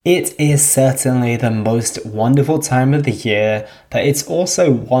It is certainly the most wonderful time of the year, but it's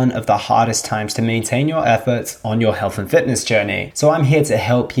also one of the hardest times to maintain your efforts on your health and fitness journey. So I'm here to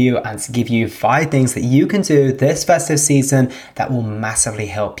help you and to give you 5 things that you can do this festive season that will massively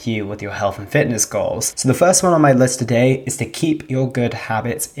help you with your health and fitness goals. So the first one on my list today is to keep your good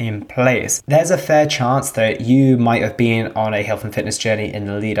habits in place. There's a fair chance that you might have been on a health and fitness journey in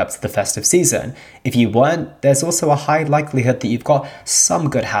the lead up to the festive season. If you weren't, there's also a high likelihood that you've got some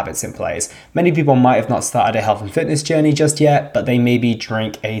good habits in place. Many people might have not started a health and fitness journey just yet, but they maybe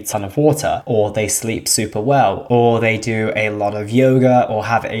drink a ton of water, or they sleep super well, or they do a lot of yoga, or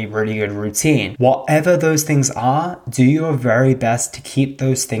have a really good routine. Whatever those things are, do your very best to keep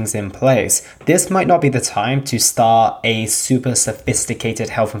those things in place. This might not be the time to start a super sophisticated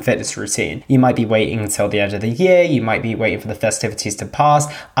health and fitness routine. You might be waiting until the end of the year, you might be waiting for the festivities to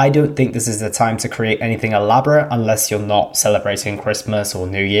pass. I don't think this is the time to create anything elaborate unless you're not celebrating Christmas or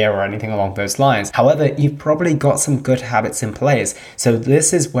New Year or anything along those lines. However, you've probably got some good habits in place. So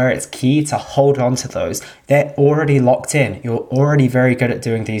this is where it's key to hold on to those. They're already locked in. You're already very good at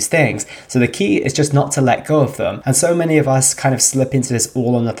doing these things. So the key is just not to let go of them. And so many of us kind of slip into this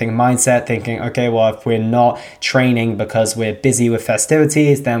all or nothing mindset thinking, okay, well, if we're not training because we're busy with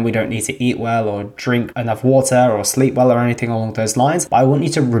festivities, then we don't need to eat well or drink enough water or sleep well or anything along those lines. But I want you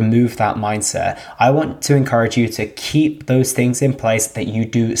to remove that mindset. I want to encourage you to keep those things in place that you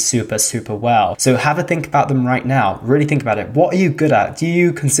do super well. So have a think about them right now. Really think about it. What are you good at? Do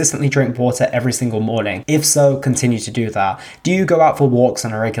you consistently drink water every single morning? If so, continue to do that. Do you go out for walks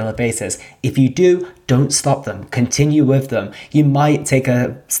on a regular basis? If you do, don't stop them. Continue with them. You might take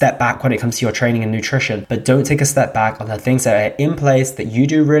a step back when it comes to your training and nutrition, but don't take a step back on the things that are in place that you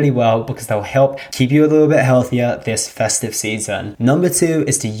do really well, because they'll help keep you a little bit healthier this festive season. Number 2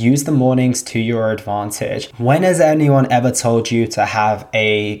 is to use the mornings to your advantage. When has anyone ever told you to have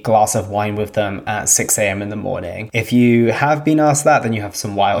a glass of wine with them at 6 a.m. in the morning? If you have been asked that, then you have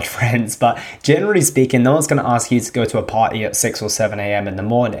some wild friends, but generally speaking, no one's going to ask you to go to a party at 6 or 7 a.m. in the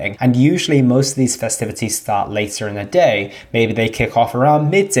morning. And usually most of these festivities start later in the day. Maybe they kick off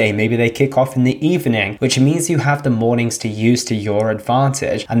around midday, maybe they kick off in the evening, which means you have the mornings to use to your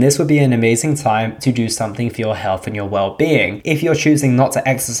advantage. And this would be an amazing time to do something for your health and your well-being. If you're choosing not to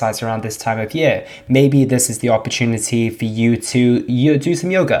exercise around this time of year, maybe this is the opportunity for you to do some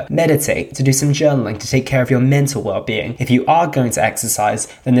yoga, meditate, to do some journaling, to take care of your mental well-being. If you are going to exercise,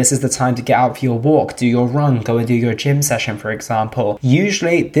 then this is the time to get out for your walk, do your run, go and do your gym session, for example.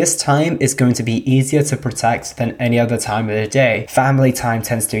 Usually this time is going to be easier to protect than any other time of the day. Family time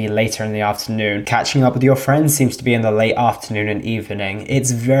tends to be later in the afternoon. Catching up with your friends seems to be in the late afternoon and evening.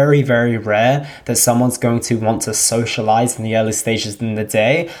 It's very rare that someone's going to want to socialize in the early stages in the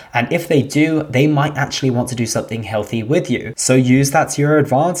day. And if they do, they might actually want to do something healthy with you. So use that to your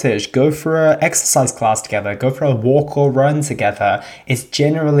advantage. Go for an exercise class together. Go for a walk or run together. It's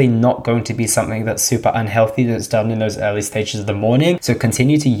generally not going to be something that's super unhealthy that's done in those early stages of the morning. So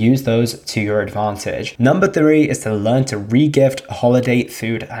continue to use those to your advantage. Number 3 is to learn to re-gift holiday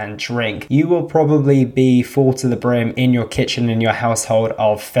food and drink. You will probably be full to the brim in your kitchen, in your household,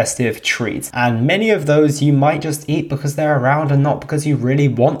 of festive treats. And many of those you might just eat because they're around and not because you really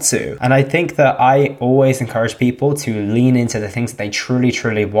want to. And I think that I always encourage people to lean into the things that they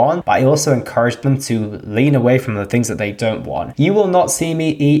truly want, but I also encourage them to lean away from the things that they don't want. You will not see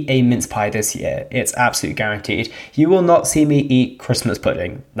me eat a mince pie this year. It's absolutely guaranteed. You will not see me eat Christmas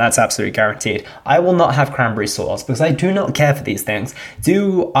pudding. That's absolutely guaranteed. I will not have cranberry sauce because I do not care for these things.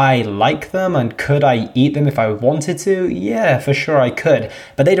 Do I like them, and could I eat them if I wanted to? Yeah, for sure I could,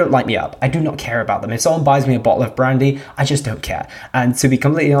 but they don't light me up. I do not care about them. If someone buys me a bottle of brandy, I just don't care. And to be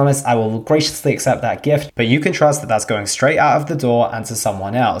completely honest, I will graciously accept that gift, but you can trust that that's going straight out of the door and to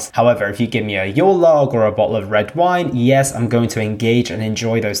someone else. However, if you give me a Yule log or a bottle of red wine, yes, I'm going to engage and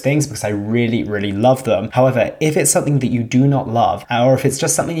enjoy those things because I really love them. However, if it's something that you do not love, or if it's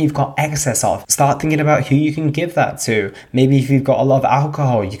just something you've got excess of, start thinking about who you can give that to. Maybe if you've got a lot of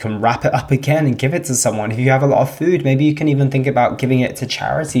alcohol, you can wrap it up again and give it to someone. If you have a lot of food, maybe you can even think about giving it to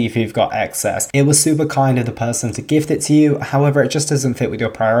charity if you've got excess. It was super kind of the person to gift it to you. However, it just doesn't fit with your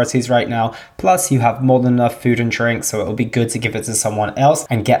priorities right now. Plus, you have more than enough food and drink, so it'll be good to give it to someone else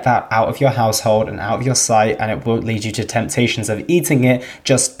and get that out of your household and out of your sight, and it won't lead you to temptations of eating it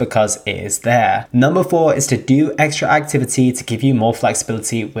just because it is there. Number 4 is to do extra activity to give you more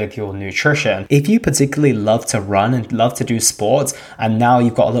flexibility with your nutrition. nutrition. If you particularly love to run and love to do sports, and now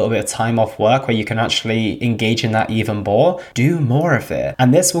you've got a little bit of time off work where you can actually engage in that even more, do more of it.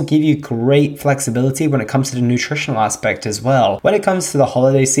 And this will give you great flexibility when it comes to the nutritional aspect as well. When it comes to the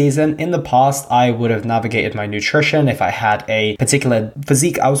holiday season, in the past, I would have navigated my nutrition if I had a particular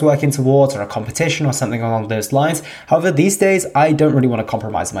physique I was working towards or a competition or something along those lines. However, these days, I don't really want to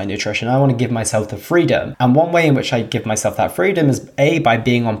compromise my nutrition. I want to give myself the freedom. And one way in which I give myself that freedom is A, by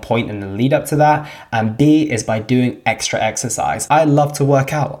being on point in the lead up to that, and B is by doing extra exercise. I love to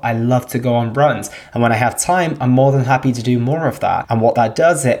work out. I love to go on runs. And when I have time, I'm more than happy to do more of that. And what that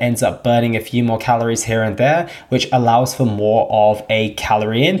does, it ends up burning a few more calories here and there, which allows for more of a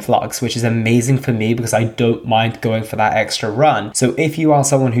calorie influx, which is amazing for me because I don't mind going for that extra run. So if you are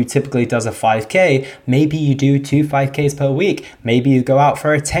someone who typically does a 5K, maybe you do 2 5Ks per week. Maybe you go out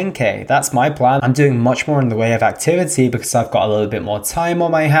for a 10K. That's my plan. I'm doing much more in the way of activity because I've got a little bit more time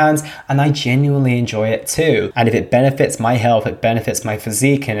on my hands and I genuinely enjoy it too. And if it benefits my health, it benefits my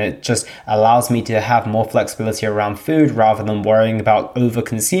physique, and it just allows me to have more flexibility around food rather than worrying about over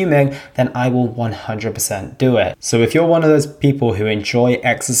consuming, then I will 100% do it. So if you're one of those people who enjoy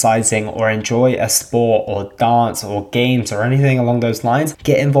exercising or enjoy a sport or dance or games or anything along those lines,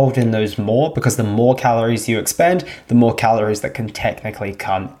 get involved in those more, because the more calories you expend, the more calories that can technically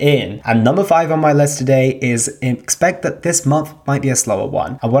come in. And number 5 on my list today is expect that this month might be a slower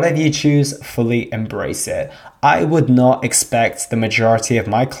one. And whatever you choose, fully embrace it. I would not expect the majority of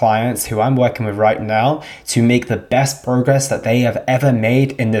my clients who I'm working with right now to make the best progress that they have ever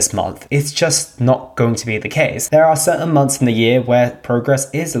made in this month. It's just not going to be the case. There are certain months in the year where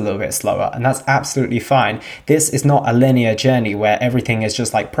progress is a little bit slower, and that's absolutely fine. This is not a linear journey where everything is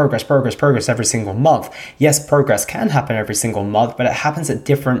just like progress every single month. Yes, progress can happen every single month, but it happens at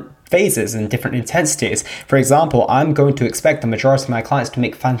different phases and different intensities. For example, I'm going to expect the majority of my clients to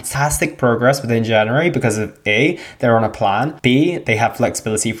make fantastic progress within January because of A, they're on a plan, B, they have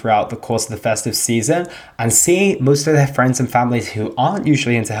flexibility throughout the course of the festive season, and C, most of their friends and families who aren't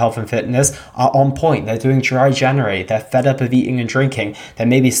usually into health and fitness are on point. They're doing dry January, they're fed up of eating and drinking, they're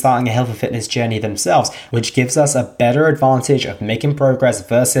maybe starting a health and fitness journey themselves, which gives us a better advantage of making progress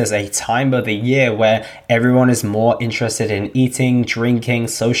versus a time of the year where everyone is more interested in eating, drinking,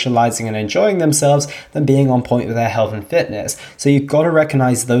 socializing, and enjoying themselves than being on point with their health and fitness. So you've got to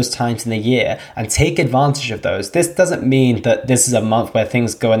recognize those times in the year and take advantage of those. This doesn't mean that this is a month where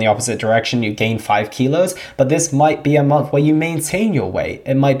things go in the opposite direction, you gain 5 kilos, but this might be a month where you maintain your weight.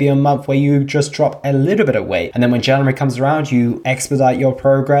 It might be a month where you just drop a little bit of weight. And then when January comes around, you expedite your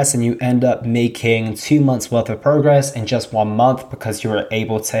progress and you end up making 2 months worth of progress in just 1 month because you were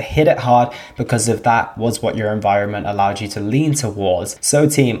able to hit it hard because of that was what your environment allowed you to lean towards. So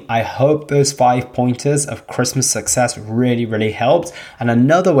team, I hope those 5 pointers of Christmas success really helped. And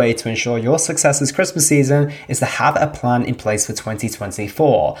another way to ensure your success this Christmas season is to have a plan in place for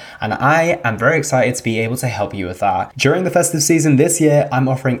 2024. And I am very excited to be able to help you with that. During the festive season this year, I'm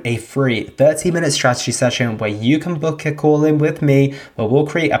offering a free 30-minute strategy session where you can book a call in with me, where we'll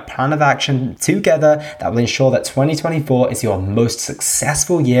create a plan of action together that will ensure that 2024 is your most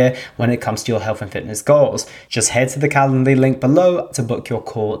successful year when it comes to your health and fitness goals. Just head to the Calendly link below to book your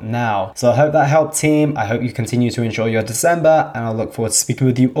call now. So I hope that helped, team. I hope you continue to enjoy your December, and I look forward to speaking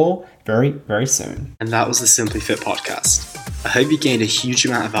with you all very soon. And that was the Simply Fit podcast. I hope you gained a huge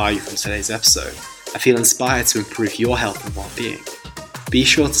amount of value from today's episode. I feel inspired to improve your health and well-being. Be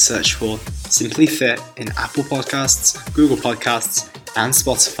sure to search for Simply Fit in Apple Podcasts, Google Podcasts, and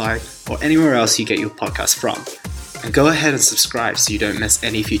Spotify, or anywhere else you get your podcast from. And go ahead and subscribe so you don't miss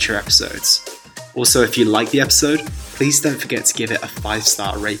any future episodes. Also, if you like the episode, please don't forget to give it a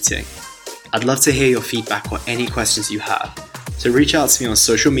 5-star rating. I'd love to hear your feedback or any questions you have. So reach out to me on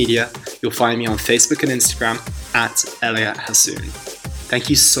social media. You'll find me on Facebook and Instagram at Elliot Hasoon. Thank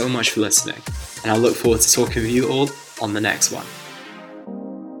you so much for listening, and I look forward to talking with you all on the next one.